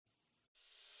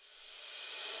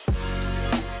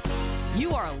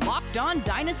You are Locked On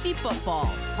Dynasty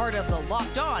Football, part of the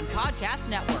Locked On Podcast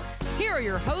Network. Here are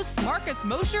your hosts, Marcus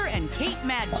Mosher and Kate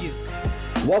Magdziuk.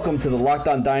 Welcome to the Locked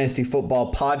On Dynasty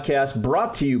Football Podcast,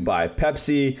 brought to you by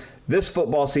Pepsi. This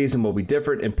football season will be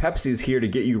different, and Pepsi is here to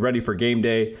get you ready for game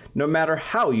day, no matter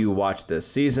how you watch this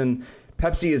season.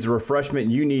 Pepsi is a refreshment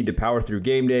you need to power through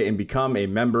game day and become a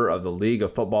member of the League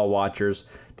of Football Watchers.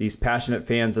 These passionate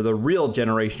fans are the real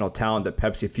generational talent that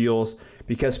Pepsi fuels,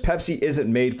 because Pepsi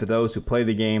isn't made for those who play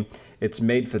the game, it's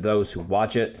made for those who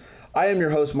watch it. I am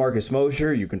your host, Marcus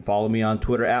Mosher. You can follow me on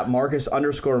Twitter at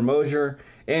Marcus_Mosher.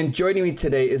 And joining me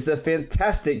today is the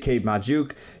fantastic Kate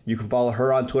Magdziuk. You can follow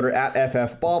her on Twitter at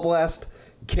FFBallblast.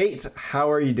 Kate,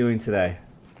 how are you doing today?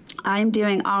 I'm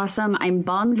doing awesome. I'm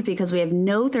bummed because we have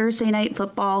no Thursday night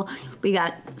football. We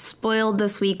got spoiled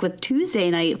this week with Tuesday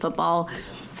night football.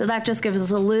 So that just gives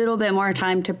us a little bit more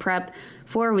time to prep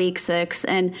for week 6.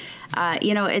 And,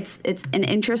 it's an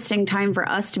interesting time for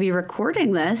us to be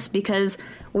recording this because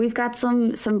we've got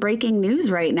some breaking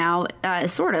news right now,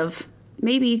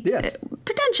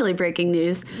 potentially breaking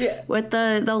news with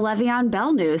the Le'Veon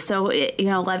Bell news. So,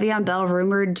 Le'Veon Bell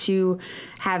rumored to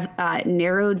have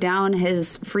narrowed down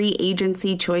his free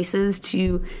agency choices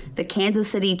to the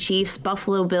Kansas City Chiefs,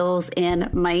 Buffalo Bills,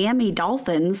 and Miami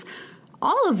Dolphins,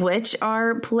 all of which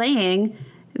are playing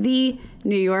the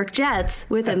New York Jets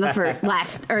within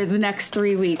the next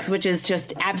 3 weeks, which is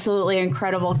just absolutely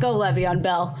incredible. Go Le'Veon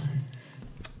Bell.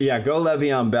 Yeah, go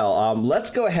Le'Veon Bell. Let's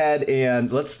go ahead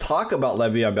and let's talk about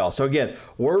Le'Veon Bell. So again,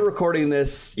 we're recording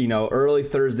this, early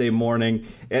Thursday morning.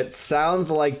 It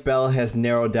sounds like Bell has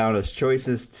narrowed down his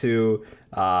choices to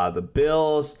the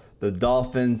Bills, the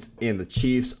Dolphins, and the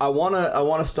Chiefs. I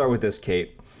wanna start with this,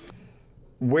 Kate.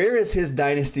 Where is his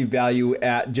dynasty value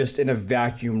at just in a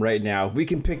vacuum right now? If we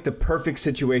can pick the perfect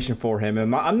situation for him,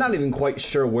 and I'm not even quite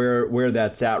sure where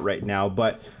that's at right now,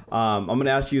 but I'm going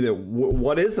to ask you that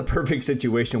what is the perfect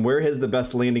situation? Where is the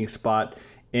best landing spot?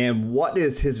 And what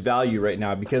is his value right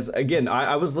now? Because, again,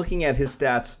 I was looking at his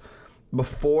stats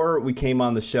before we came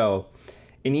on the show,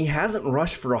 and he hasn't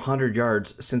rushed for 100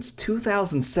 yards since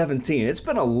 2017. It's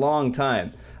been a long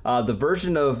time. The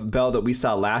version of Bell that we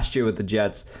saw last year with the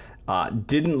Jets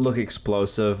didn't look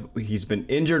explosive. He's been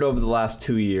injured over the last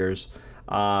 2 years.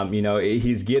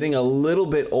 He's getting a little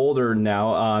bit older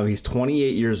now. He's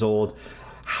 28 years old.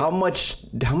 How much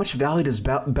value does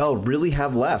Bell really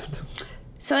have left?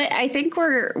 So I think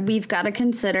we've got to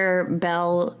consider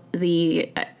Bell the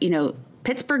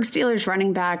Pittsburgh Steelers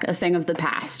running back a thing of the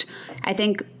past. I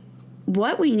think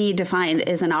what we need to find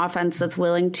is an offense that's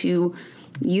willing to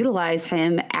utilize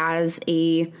him as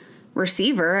a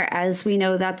receiver, as we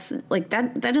know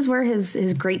that is where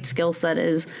his great skill set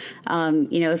is.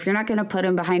 If you're not going to put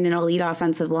him behind an elite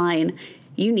offensive line,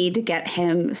 you need to get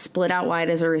him split out wide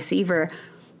as a receiver.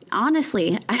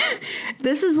 Honestly,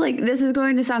 this is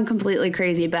going to sound completely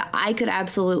crazy, but I could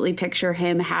absolutely picture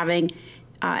him having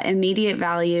immediate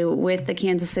value with the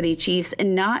Kansas City Chiefs,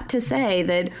 and not to say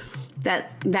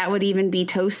that would even be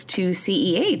toast to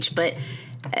CEH, but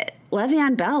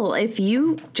Le'Veon Bell, if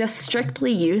you just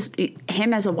strictly used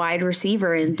him as a wide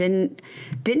receiver and didn't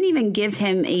even give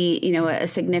him a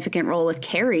significant role with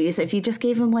carries, if you just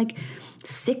gave him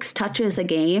 6 touches a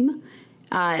game,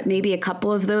 maybe a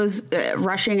couple of those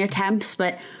rushing attempts,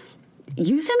 but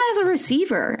use him as a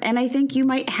receiver, and I think you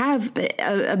might have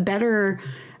a better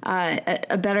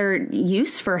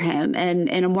use for him and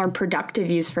a more productive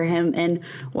use for him in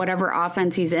whatever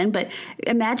offense he's in. But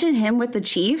imagine him with the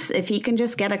Chiefs. If he can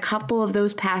just get a couple of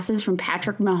those passes from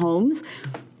Patrick Mahomes,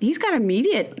 he's got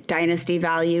immediate dynasty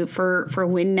value for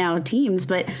win now teams.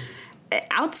 But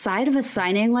outside of a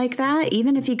signing like that,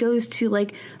 even if he goes to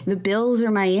the Bills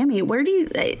or Miami,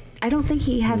 I don't think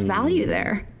he has value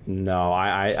there. No,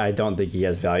 I don't think he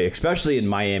has value, especially in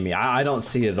Miami. I don't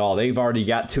see it at all. They've already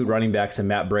got 2 running backs in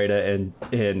Matt Breida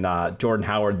and Jordan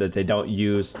Howard that they don't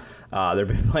use. They're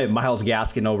playing Myles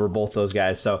Gaskin over both those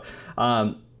guys. So,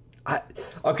 so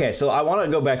I want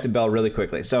to go back to Bell really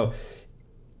quickly. So,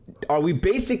 are we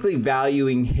basically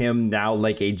valuing him now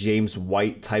like a James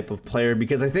White type of player?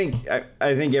 Because I think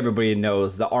everybody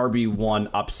knows the RB1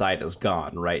 upside is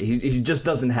gone, right? He just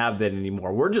doesn't have that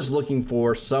anymore. We're just looking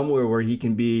for somewhere where he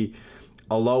can be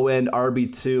a low-end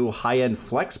RB2, high-end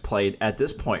flex play at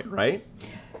this point, right?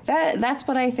 That's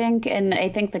what I think, and I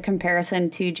think the comparison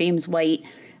to James White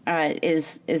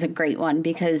is a great one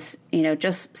because,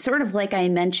 just sort of like I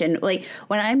mentioned,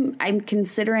 when I'm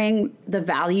considering the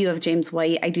value of James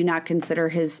White, I do not consider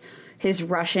his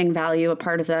rushing value a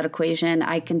part of that equation.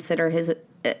 I consider his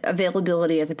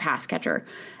availability as a pass catcher.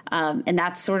 And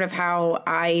that's sort of how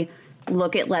I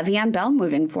look at Le'Veon Bell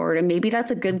moving forward. And maybe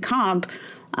that's a good comp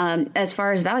as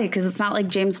far as value, because it's not like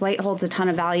James White holds a ton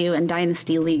of value in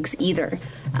dynasty leagues either.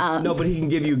 No, but he can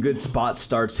give you good spot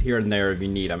starts here and there if you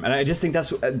need them. And I just think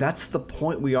that's the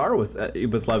point we are with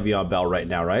Le'Veon Bell right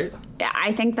now, right?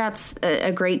 I think that's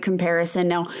a great comparison.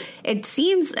 Now, it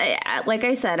seems, like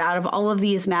I said, out of all of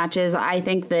these matches, I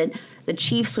think that the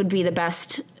Chiefs would be the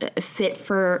best fit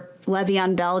for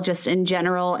Le'Veon Bell just in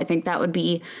general. I think that would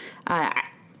be...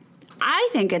 I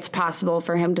think it's possible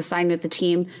for him to sign with the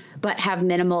team, but have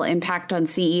minimal impact on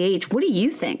CEH. What do you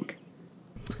think?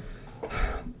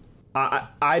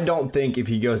 I don't think if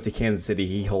he goes to Kansas City,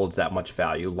 he holds that much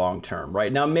value long term.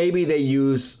 Right now, maybe they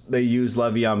use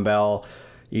Le'Veon Bell,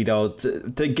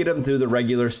 to get him through the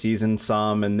regular season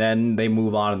some, and then they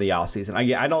move on in the offseason.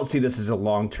 I don't see this as a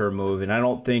long term move, and I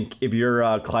don't think if you're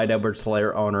a Clyde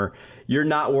Edwards-Helaire owner, you're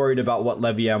not worried about what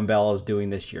Le'Veon Bell is doing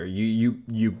this year.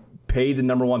 You pay the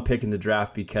number one pick in the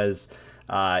draft because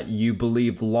you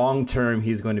believe long term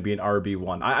he's going to be an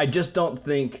RB1. I just don't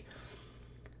think.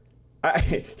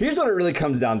 Here's what it really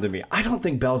comes down to me. I don't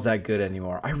think Bell's that good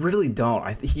anymore. I really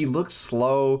don't. He looks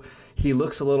slow. He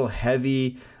looks a little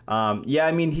heavy.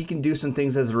 He can do some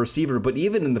things as a receiver, but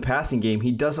even in the passing game,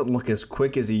 he doesn't look as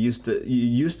quick as he used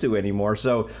to anymore.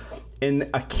 So in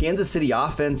a Kansas City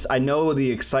offense, I know the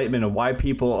excitement of why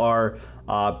people are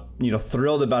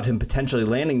thrilled about him potentially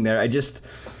landing there.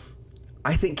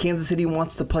 I think Kansas City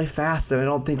wants to play fast, and I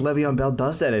don't think Le'Veon Bell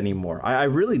does that anymore. I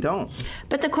really don't.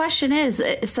 But the question is,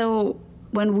 so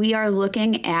when we are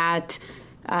looking at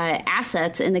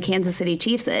assets in the Kansas City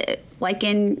Chiefs,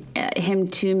 liken him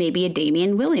to maybe a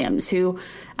Damian Williams, who,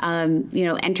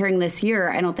 entering this year,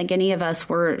 I don't think any of us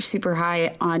were super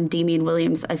high on Damian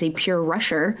Williams as a pure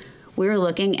rusher. We were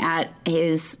looking at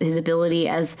his ability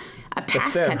as a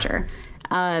pass catcher.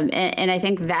 And I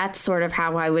think that's sort of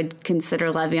how I would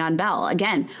consider Le'Veon Bell.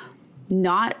 Again,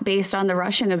 not based on the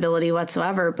rushing ability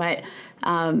whatsoever, but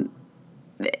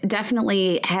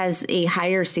definitely has a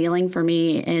higher ceiling for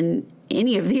me in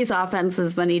any of these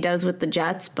offenses than he does with the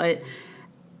Jets. But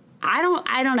I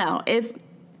don't know.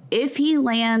 If he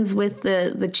lands with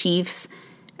the Chiefs,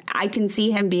 I can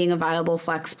see him being a viable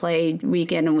flex play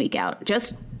week in and week out.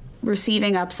 Just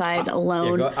receiving upside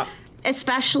alone.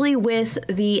 Especially with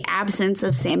the absence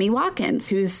of Sammy Watkins,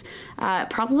 who's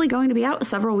probably going to be out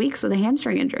several weeks with a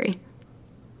hamstring injury.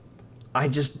 I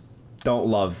just don't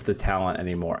love the talent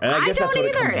anymore. And I guess that's what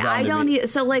it comes down to. I don't either.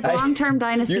 So, long-term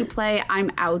dynasty play,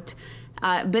 I'm out.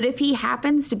 But if he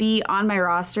happens to be on my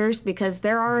rosters, because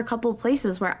there are a couple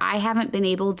places where I haven't been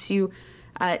able to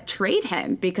trade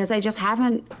him because I just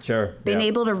haven't been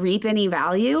able to reap any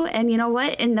value. And you know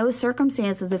what? In those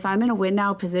circumstances, if I'm in a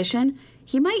win-now position,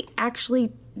 he might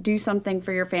actually do something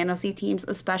for your fantasy teams,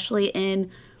 especially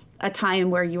in a time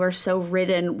where you are so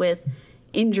ridden with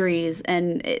injuries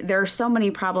and there are so many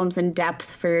problems in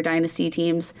depth for your dynasty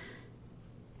teams.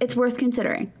 It's worth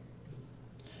considering.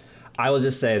 I will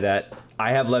just say that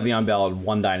I have Le'Veon Bell in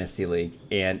one dynasty league,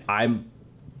 and I'm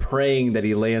praying that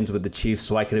he lands with the Chiefs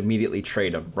so I can immediately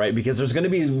trade him, right? Because there's going to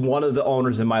be one of the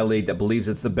owners in my league that believes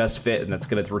it's the best fit and that's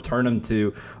going to return him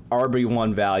to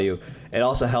RB1 value. It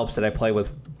also helps that I play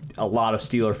with a lot of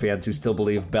Steeler fans who still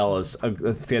believe Bell is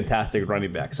a fantastic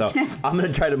running back. So I'm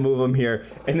going to try to move him here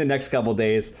in the next couple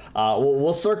days.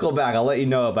 We'll circle back. I'll let you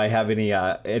know if I have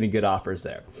any good offers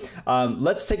there.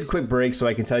 Let's take a quick break so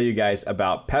I can tell you guys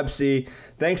about Pepsi.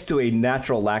 Thanks to a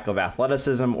natural lack of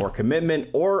athleticism or commitment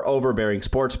or overbearing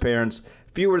sports parents,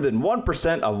 fewer than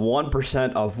 1% of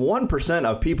 1% of 1%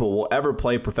 of people will ever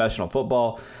play professional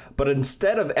football. But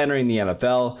instead of entering the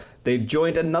NFL, they've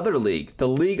joined another league, the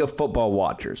League of Football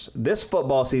Watchers. This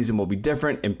football season will be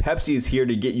different, and Pepsi is here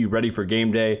to get you ready for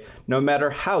game day, no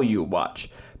matter how you watch.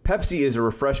 Pepsi is a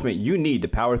refreshment you need to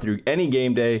power through any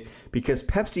game day because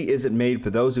Pepsi isn't made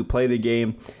for those who play the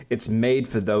game, it's made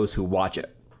for those who watch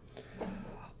it.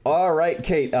 All right,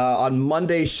 Kate, on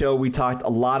Monday's show, we talked a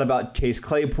lot about Chase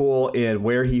Claypool and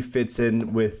where he fits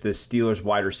in with the Steelers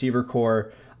wide receiver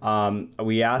core.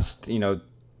 We asked, I'm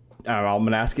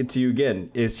going to ask it to you again.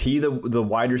 Is he the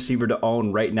wide receiver to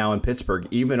own right now in Pittsburgh,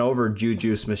 even over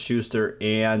Juju Smith-Schuster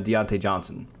and Deontay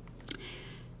Johnson?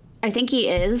 I think he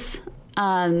is.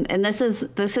 And this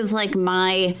is like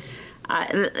my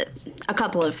a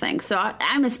couple of things. So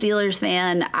I'm a Steelers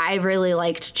fan. I really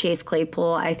liked Chase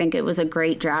Claypool. I think it was a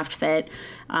great draft fit.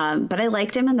 But I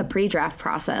liked him in the pre-draft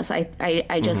process. I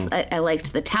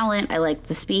liked the talent. I liked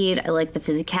the speed. I liked the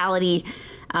physicality.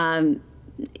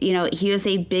 He was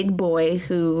a big boy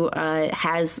who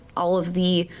has all of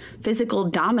the physical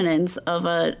dominance of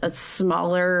a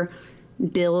smaller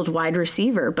build wide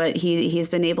receiver, but he's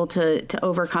been able to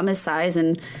overcome his size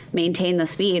and maintain the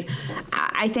speed.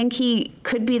 I think he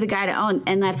could be the guy to own,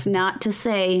 and that's not to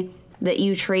say that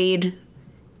you trade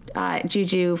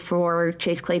Juju for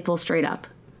Chase Claypool straight up.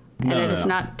 And it's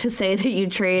not to say that you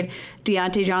trade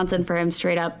Deontay Johnson for him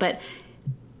straight up, but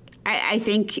I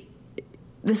think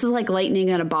this is like lightning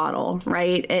in a bottle,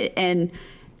 right? And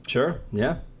sure,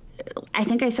 yeah. I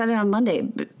think I said it on Monday.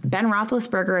 Ben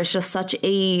Roethlisberger is just such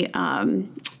a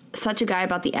guy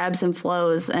about the ebbs and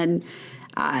flows, and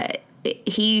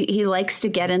he likes to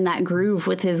get in that groove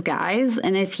with his guys.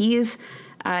 And if he's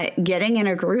getting in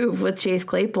a groove with Chase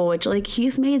Claypool, which like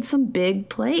he's made some big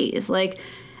plays, like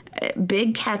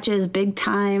big catches, big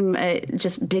time,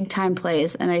 just big time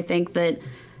plays. And I think that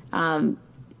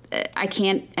I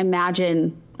can't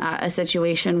imagine a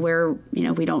situation where,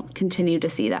 we don't continue to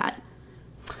see that.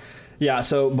 Yeah,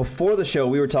 so before the show,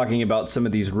 we were talking about some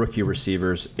of these rookie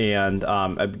receivers, and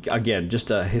again, just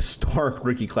a historic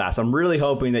rookie class. I'm really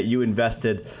hoping that you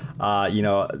invested, a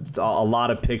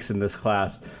lot of picks in this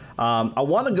class. I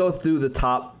want to go through the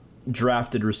top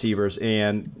drafted receivers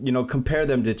and, compare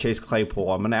them to Chase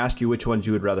Claypool. I'm going to ask you which ones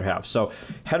you would rather have. So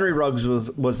Henry Ruggs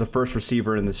was the first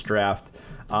receiver in this draft.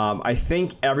 I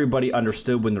think everybody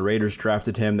understood when the Raiders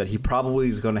drafted him that he probably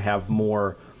is going to have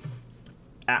more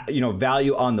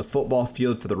value on the football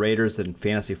field for the Raiders than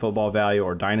fantasy football value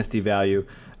or dynasty value.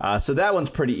 So that one's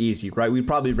pretty easy, right? We'd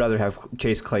probably rather have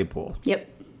Chase Claypool. Yep.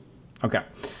 Okay.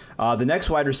 The next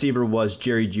wide receiver was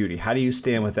Jerry Jeudy. How do you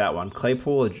stand with that one?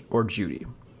 Claypool or Jeudy?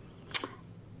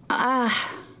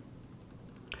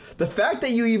 The fact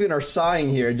that you even are sighing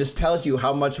here just tells you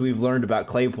how much we've learned about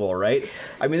Claypool, right?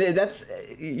 I mean,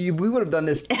 we would have done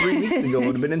this 3 weeks ago. It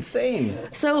would have been insane.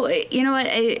 So, you know what?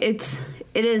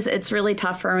 It's really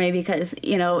tough for me because,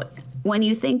 when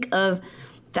you think of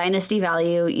dynasty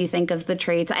value, you think of the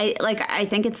traits. I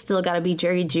think it's still got to be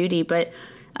Jerry Jeudy, but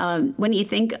when you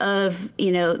think of,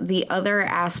 the other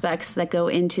aspects that go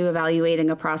into evaluating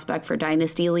a prospect for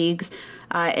dynasty leagues,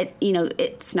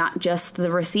 it's not just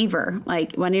the receiver.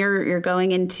 Like when you're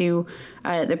going into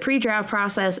the pre-draft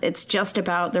process, it's just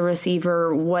about the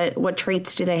receiver. What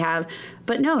traits do they have?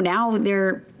 But no, now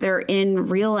they're in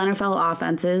real NFL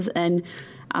offenses, and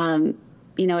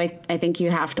I think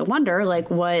you have to wonder like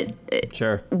what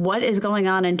is going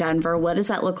on in Denver. What does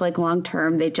that look like long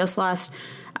term? They just lost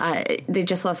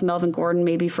Melvin Gordon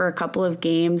maybe for a couple of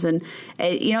games. And,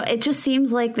 it just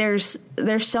seems like there's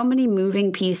so many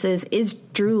moving pieces. Is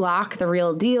Drew Lock the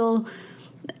real deal?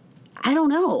 I don't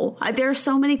know. There are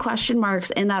so many question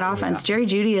marks in that offense. Yeah. Jerry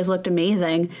Jeudy has looked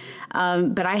amazing,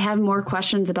 but I have more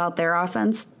questions about their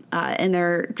offense and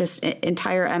their just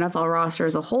entire NFL roster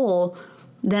as a whole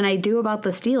than I do about the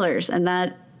Steelers. And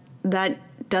that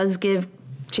does give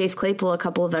Chase Claypool a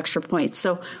couple of extra points.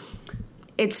 So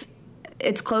it's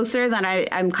closer than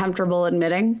I'm comfortable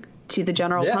admitting to the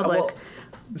general public. Well,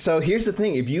 so here's the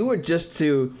thing. If you were just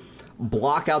to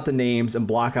block out the names and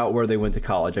block out where they went to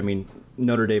college, I mean,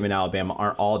 Notre Dame and Alabama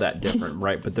aren't all that different,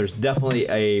 right? But there's definitely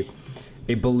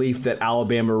a belief that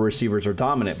Alabama receivers are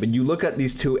dominant. But you look at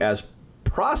these two as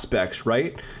prospects,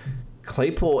 right?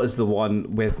 Claypool is the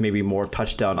one with maybe more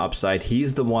touchdown upside.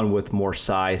 He's the one with more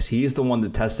size. He's the one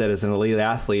that tested as an elite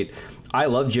athlete. I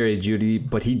love Jerry Jeudy,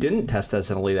 but he didn't test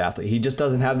as an elite athlete. He just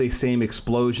doesn't have the same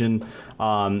explosion,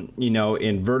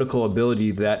 in vertical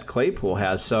ability that Claypool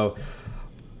has. So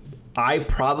I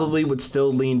probably would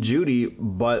still lean Jeudy,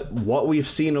 but what we've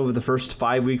seen over the first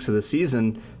 5 weeks of the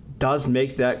season does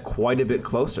make that quite a bit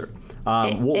closer.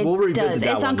 We'll revisit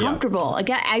that. It's one. uncomfortable.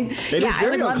 Yeah. Again, I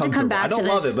would love to come back to this. I don't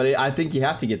love it, but I think you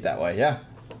have to get that way. Yeah.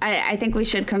 I think we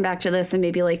should come back to this in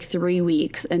maybe like 3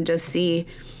 weeks and just see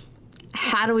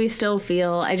how do we still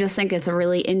feel. I just think it's a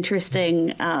really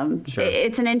interesting. Sure.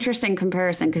 It's an interesting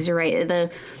comparison because you're right.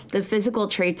 The physical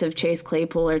traits of Chase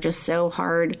Claypool are just so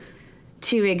hard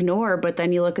to ignore, but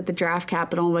then you look at the draft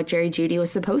capital and what Jerry Jeudy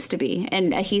was supposed to be,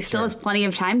 and he still has plenty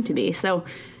of time to be. So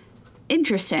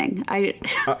interesting.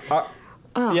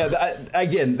 Yeah,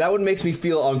 again, that one makes me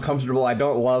feel uncomfortable. I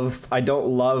don't love.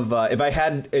 If I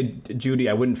had Jeudy,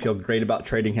 I wouldn't feel great about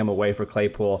trading him away for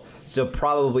Claypool. So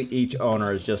probably each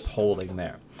owner is just holding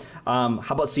there. How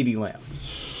about CeeDee Lamb?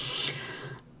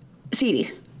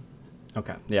 CeeDee.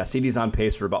 Okay, yeah, CeeDee's on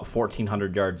pace for about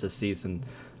 1,400 yards this season.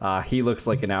 He looks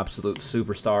like an absolute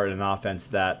superstar in an offense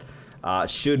that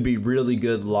should be really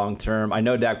good long term. I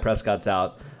know Dak Prescott's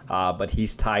out. But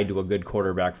he's tied to a good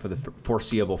quarterback for the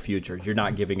foreseeable future. You're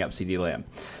not giving up CeeDee Lamb.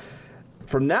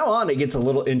 From now on, it gets a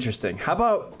little interesting. How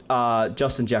about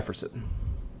Justin Jefferson?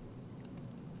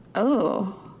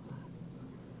 Oh.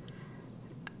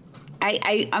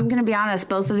 I'm going to be honest.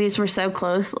 Both of these were so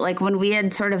close. Like when we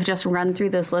had sort of just run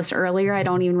through this list earlier, I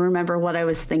don't even remember what I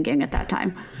was thinking at that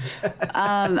time.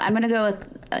 I'm going to go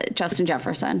with Justin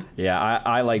Jefferson. Yeah,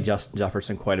 I like Justin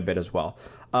Jefferson quite a bit as well.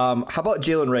 How about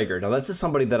Jalen Reagor? Now, this is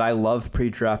somebody that I love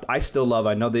pre-draft. I still love.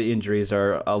 I know the injuries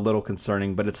are a little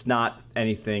concerning, but it's not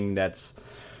anything that's.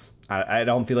 I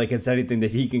don't feel like it's anything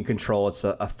that he can control. It's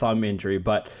a thumb injury,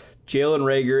 but Jalen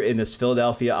Reagor in this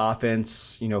Philadelphia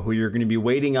offense, who you're going to be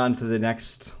waiting on for the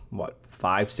next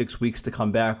 5-6 weeks to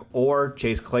come back, or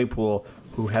Chase Claypool,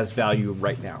 who has value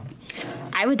right now.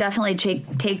 I would definitely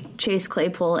take Chase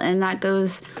Claypool, and that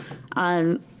goes.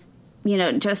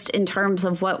 Just in terms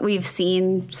of what we've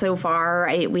seen so far,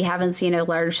 we haven't seen a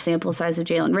large sample size of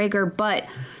Jalen Reagor, but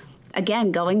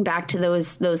again, going back to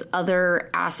those other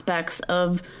aspects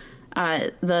of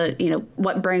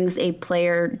what brings a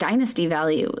player dynasty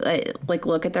value, like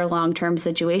look at their long-term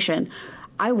situation.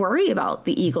 I worry about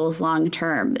the Eagles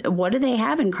long-term. What do they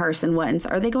have in Carson Wentz?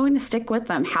 Are they going to stick with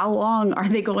them? How long are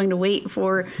they going to wait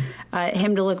for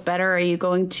him to look better? Are you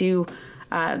going to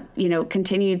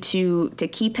continue to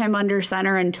keep him under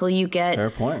center until you get Fair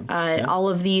point. all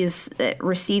of these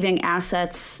receiving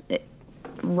assets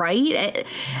right?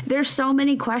 There's so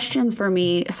many questions for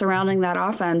me surrounding that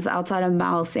offense outside of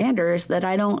Miles Sanders that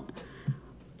I don't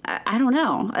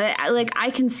know.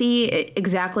 I can see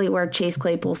exactly where Chase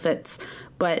Claypool fits,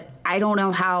 but I don't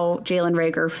know how Jalen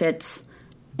Reagor fits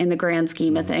in the grand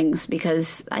scheme of things,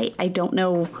 because I don't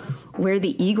know where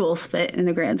the Eagles fit in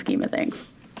the grand scheme of things.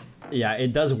 Yeah,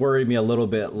 it does worry me a little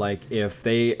bit. Like if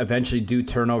they eventually do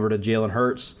turn over to Jalen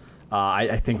Hurts,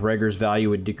 I think Reagor's value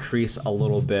would decrease a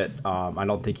little bit. I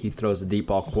don't think he throws the deep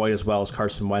ball quite as well as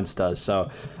Carson Wentz does. So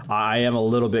I am a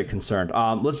little bit concerned.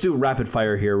 Let's do rapid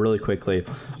fire here really quickly.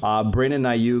 Brandon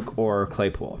Ayuk or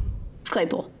Claypool?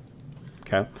 Claypool.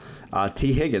 Okay.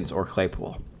 T. Higgins or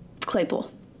Claypool?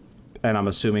 Claypool. And I'm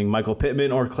assuming Michael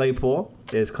Pittman or Claypool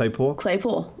is Claypool?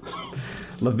 Claypool.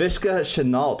 Laviska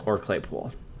Shenault or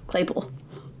Claypool? Claypool.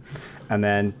 And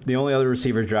then the only other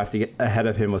receiver drafted ahead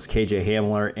of him was KJ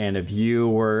Hamler. And if you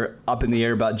were up in the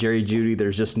air about Jerry Jeudy,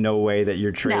 there's just no way that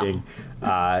you're trading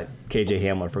KJ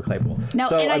Hamler for Claypool. No,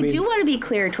 so, I do want to be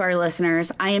clear to our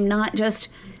listeners. I am not just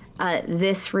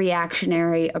this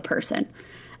reactionary a person.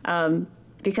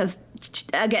 Because,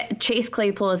 again, Chase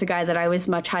Claypool is a guy that I was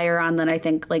much higher on than I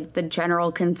think like the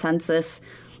general consensus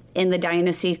in the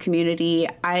dynasty community.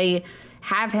 I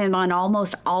have him on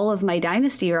almost all of my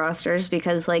dynasty rosters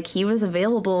because he was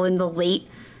available in the late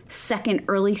second,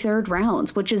 early third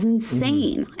rounds, which is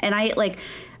insane. Mm-hmm. And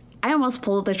I almost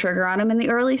pulled the trigger on him in the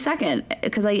early second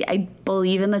because I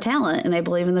believe in the talent and I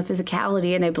believe in the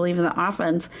physicality and I believe in the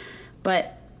offense.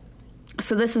 But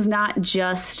so this is not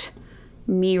just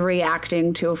me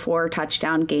reacting to a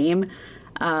 4-touchdown game.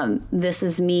 This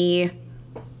is me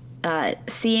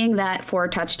seeing that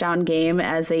 4-touchdown game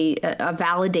as a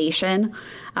validation,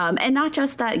 and not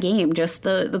just that game, just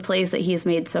the plays that he's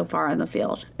made so far on the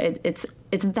field. It's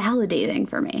validating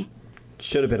for me.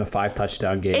 Should have been a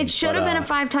 5-touchdown game. It should have been a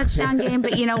 5-touchdown game,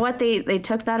 but you know what? They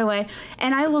took that away.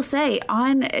 And I will say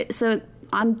on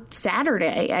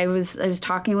Saturday, I was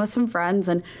talking with some friends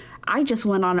and I just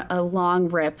went on a long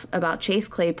rip about Chase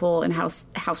Claypool and how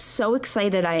so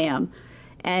excited I am.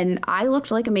 And I looked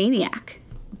like a maniac.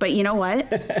 But you know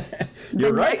what?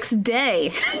 You're right. Next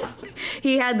day,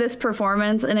 he had this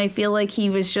performance, and I feel like he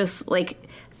was just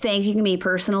thanking me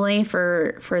personally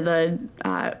for the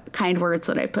kind words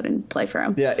that I put in play for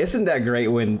him. Yeah, isn't that great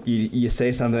when you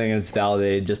say something and it's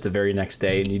validated just the very next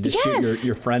day, and you just shoot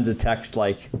your friends a text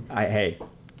hey,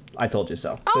 I told you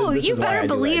so. Oh, you better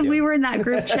believe we were in that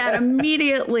group chat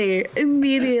immediately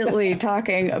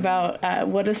talking about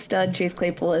what a stud Chase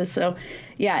Claypool is. So,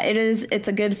 yeah, it's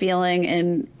a good feeling.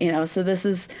 And, so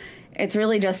it's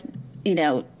really just,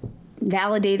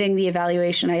 validating the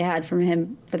evaluation I had from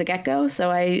him for the get-go.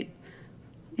 So I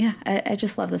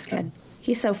just love this kid.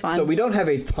 He's so fun. So we don't have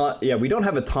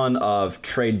a ton of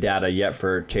trade data yet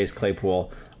for Chase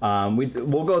Claypool.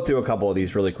 We'll go through a couple of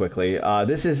these really quickly.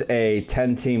 This is a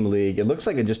 10-team league. It looks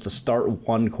like it just to start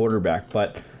one quarterback,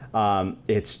 but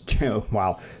it's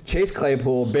wow. Chase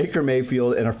Claypool, Baker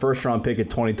Mayfield, and a first-round pick in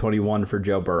 2021 for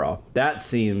Joe Burrow. That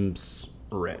seems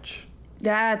rich.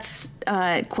 That's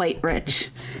quite rich,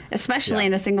 especially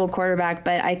in a single quarterback.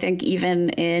 But I think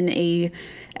even in a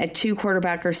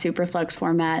 2-quarterback or super flex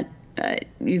format,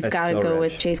 you've got to go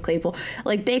with Chase Claypool.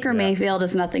 Baker Mayfield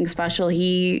is nothing special.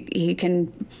 He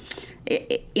can,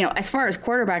 as far as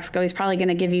quarterbacks go, he's probably going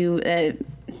to give you a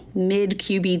mid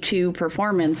QB2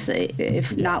 performance,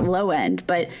 if not low end.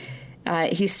 But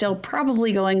he's still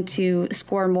probably going to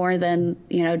score more than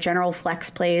general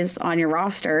flex plays on your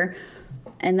roster.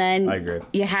 And then I agree.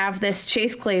 You have this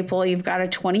Chase Claypool. You've got a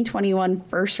 2021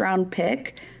 first-round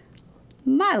pick.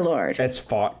 My Lord. It's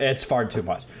far too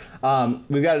much.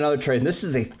 We've got another trade. This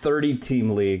is a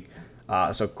 30-team league,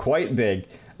 so quite big.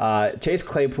 Chase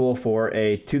Claypool for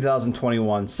a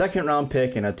 2021 second-round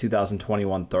pick and a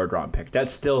 2021 third-round pick. That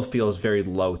still feels very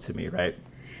low to me, right?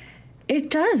 It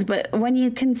does, but when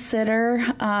you consider,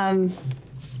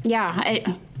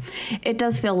 it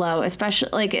does feel low,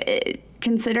 especially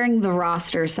considering the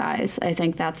roster size. I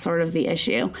think that's sort of the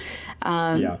issue.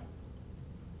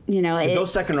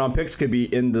 Those second round picks could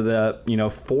be into the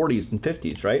 40s and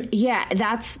 50s, right? Yeah,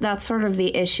 that's sort of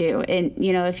the issue. And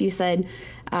if you said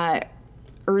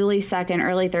early second,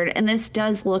 early third, and this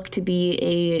does look to be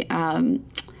a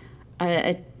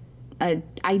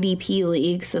IDP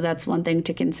league, so that's one thing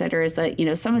to consider, is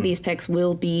that some of these picks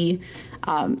will be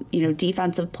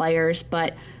defensive players,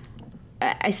 but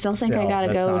I still think I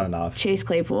gotta go Chase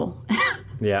Claypool.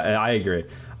 Yeah, I agree.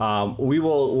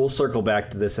 We'll circle back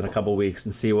to this in a couple weeks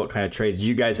and see what kind of trades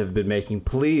you guys have been making.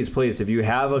 Please, if you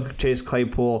have a Chase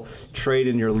Claypool trade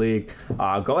in your league,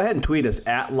 go ahead and tweet us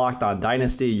at Locked On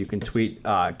Dynasty. You can tweet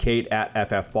Kate at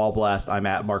FFBallBlast. I'm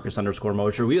at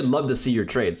Marcus_Mosher. We would love to see your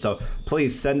trade, so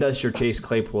please send us your Chase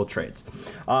Claypool trades.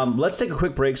 Let's take a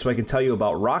quick break so I can tell you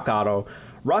about Rock Auto.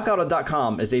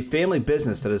 RockAuto.com is a family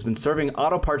business that has been serving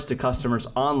auto parts to customers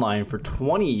online for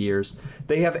 20 years.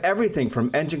 They have everything from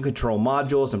engine control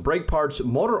modules and brake parts,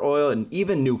 motor oil, and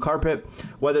even new carpet.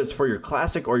 Whether it's for your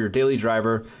classic or your daily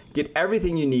driver, get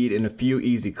everything you need in a few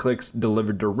easy clicks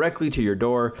delivered directly to your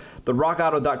door. The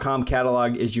RockAuto.com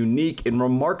catalog is unique and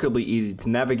remarkably easy to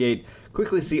navigate.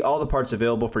 Quickly see all the parts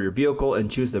available for your vehicle and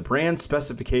choose the brand,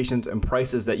 specifications, and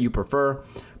prices that you prefer.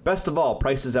 Best of all,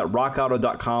 prices at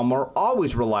rockauto.com are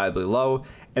always reliably low,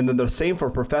 and they're the same for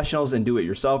professionals and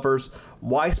do-it-yourselfers.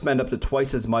 Why spend up to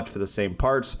twice as much for the same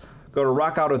parts? Go to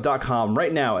rockauto.com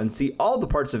right now and see all the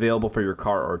parts available for your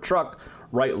car or truck.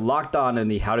 Write Locked On in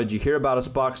the How Did You Hear About Us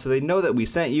box so they know that we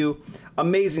sent you.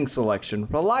 Amazing selection,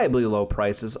 reliably low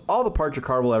prices, all the parts your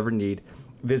car will ever need.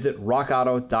 Visit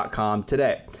rockauto.com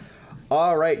today.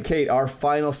 All right, Kate, our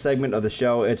final segment of the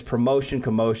show, it's promotion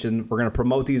commotion. We're going to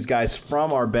promote these guys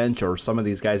from our bench, or some of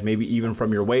these guys maybe even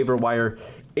from your waiver wire,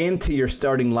 into your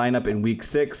starting lineup in week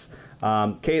 6.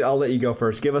 Kate, I'll let you go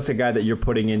first. Give us a guy that you're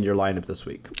putting in your lineup this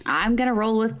week. I'm going to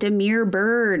roll with Damiere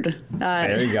Byrd.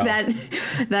 There you go.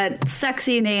 That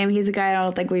sexy name. He's a guy I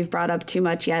don't think we've brought up too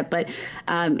much yet, but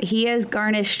he has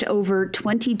garnished over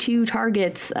 22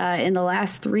 targets in the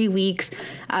last 3 weeks,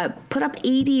 put up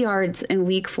 80 yards in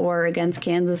week 4 against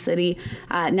Kansas City.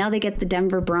 Now they get the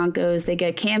Denver Broncos. They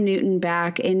get Cam Newton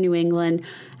back in New England.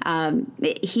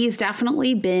 He's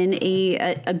definitely been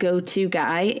a go-to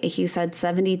guy. He's had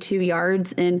 72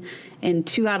 yards in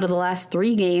 2 out of the last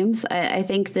 3 games. I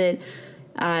think that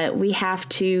we have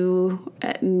to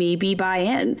maybe buy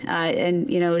in. And,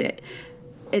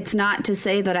 it's not to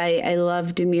say that I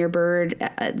love Damiere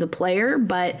Byrd, the player,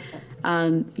 but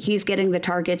he's getting the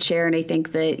target share. And I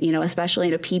think that, especially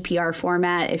in a PPR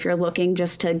format, if you're looking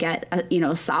just to get,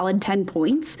 a solid 10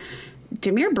 points,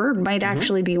 Damiere Byrd might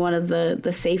actually be one of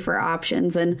the safer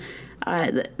options. And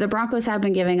the Broncos have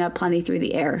been giving up plenty through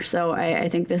the air. So I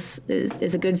think this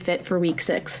is a good fit for week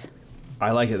 6.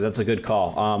 I like it. That's a good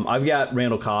call. I've got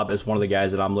Randall Cobb as one of the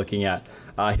guys that I'm looking at.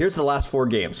 Here's the last 4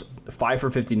 games. 5 for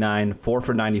 59, 4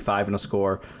 for 95 in a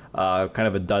score. Kind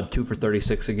of a dud, 2 for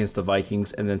 36 against the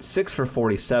Vikings, and then 6 for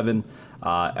 47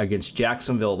 against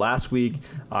Jacksonville last week.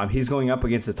 He's going up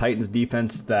against the Titans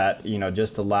defense that,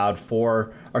 just allowed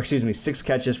 6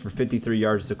 catches for 53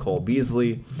 yards to Cole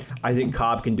Beasley. I think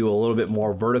Cobb can do a little bit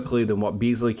more vertically than what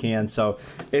Beasley can. So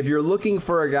if you're looking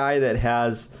for a guy that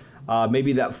has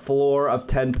maybe that floor of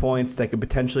 10 points that could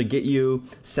potentially get you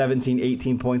 17,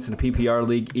 18 points in a PPR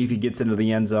league if he gets into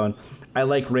the end zone, I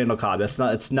like Randall Cobb.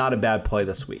 It's not a bad play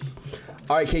this week.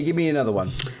 All right, Kate, give me another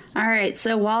one. All right,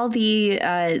 so while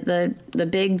the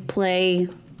big play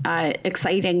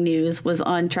exciting news was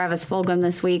on Travis Fulgham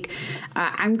this week,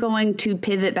 I'm going to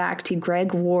pivot back to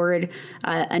Greg Ward,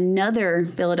 another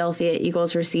Philadelphia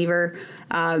Eagles receiver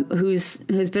who's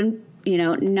been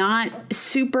not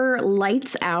super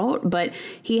lights out, but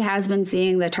he has been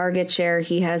seeing the target share.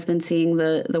 He has been seeing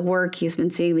the work. He's been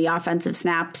seeing the offensive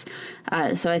snaps.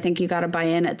 So I think you got to buy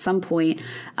in at some point.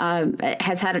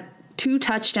 Has had 2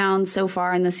 touchdowns so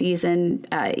far in the season,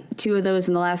 2 of those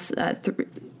in the last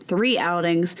 3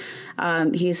 outings.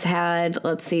 He's had,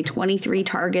 23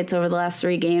 targets over the last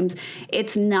 3 games.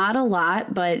 It's not a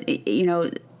lot, but,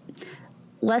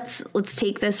 let's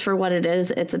take this for what it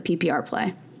is. It's a PPR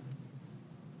play.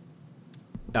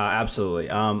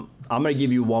 Absolutely. I'm going to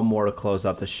give you one more to close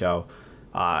out the show.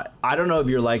 I don't know if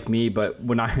you're like me, but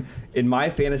in my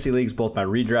fantasy leagues, both my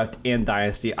redraft and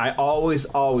dynasty, I always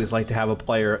like to have a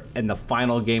player in the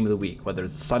final game of the week, whether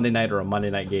it's a Sunday night or a Monday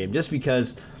night game, just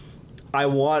because I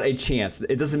want a chance.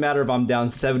 It doesn't matter if I'm down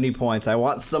 70 points. I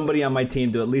want somebody on my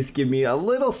team to at least give me a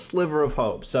little sliver of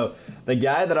hope. So the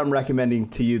guy that I'm recommending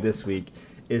to you this week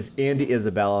is Andy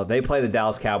Isabella. They play the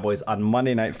Dallas Cowboys on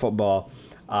Monday Night Football.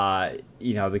 The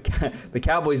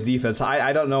Cowboys defense,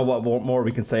 I don't know what more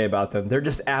we can say about them. They're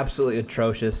just absolutely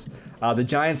atrocious. The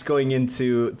Giants going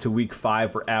into week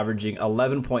 5 were averaging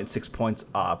 11.6 points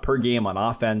per game on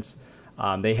offense.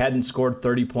 They hadn't scored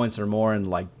 30 points or more in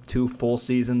like 2 full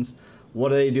seasons. What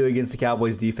do they do against the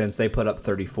Cowboys defense? They put up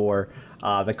 34.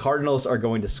 The Cardinals are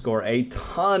going to score a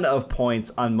ton of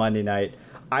points on Monday night.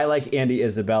 I like Andy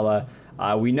Isabella.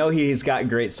 We know he's got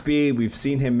great speed. We've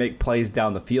seen him make plays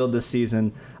down the field this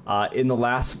season. In the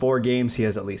last 4 games, he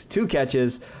has at least 2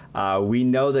 catches. We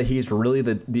know that he's really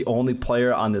the only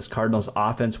player on this Cardinals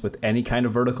offense with any kind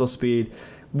of vertical speed.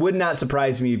 Would not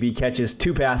surprise me if he catches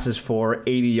 2 passes for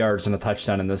 80 yards and a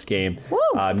touchdown in this game.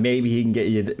 Maybe he can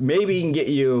get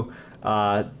you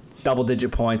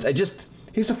double-digit points.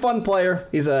 He's a fun player.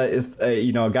 He's a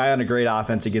guy on a great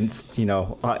offense against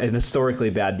an historically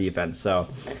bad defense. So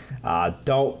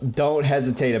don't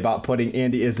hesitate about putting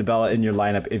Andy Isabella in your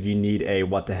lineup if you need a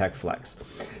what the heck flex.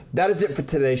 That is it for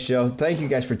today's show. Thank you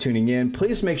guys for tuning in.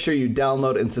 Please make sure you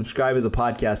download and subscribe to the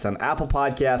podcast on Apple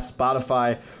Podcasts,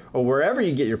 Spotify, or wherever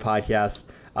you get your podcasts.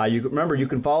 You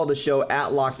can follow the show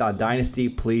at Locked On Dynasty.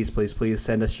 Please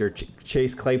send us your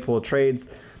Chase Claypool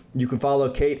trades. You can follow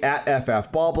Kate at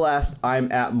FF Ball Blast. I'm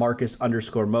at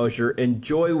Marcus_Mosher.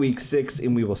 Enjoy week 6,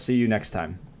 and we will see you next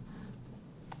time.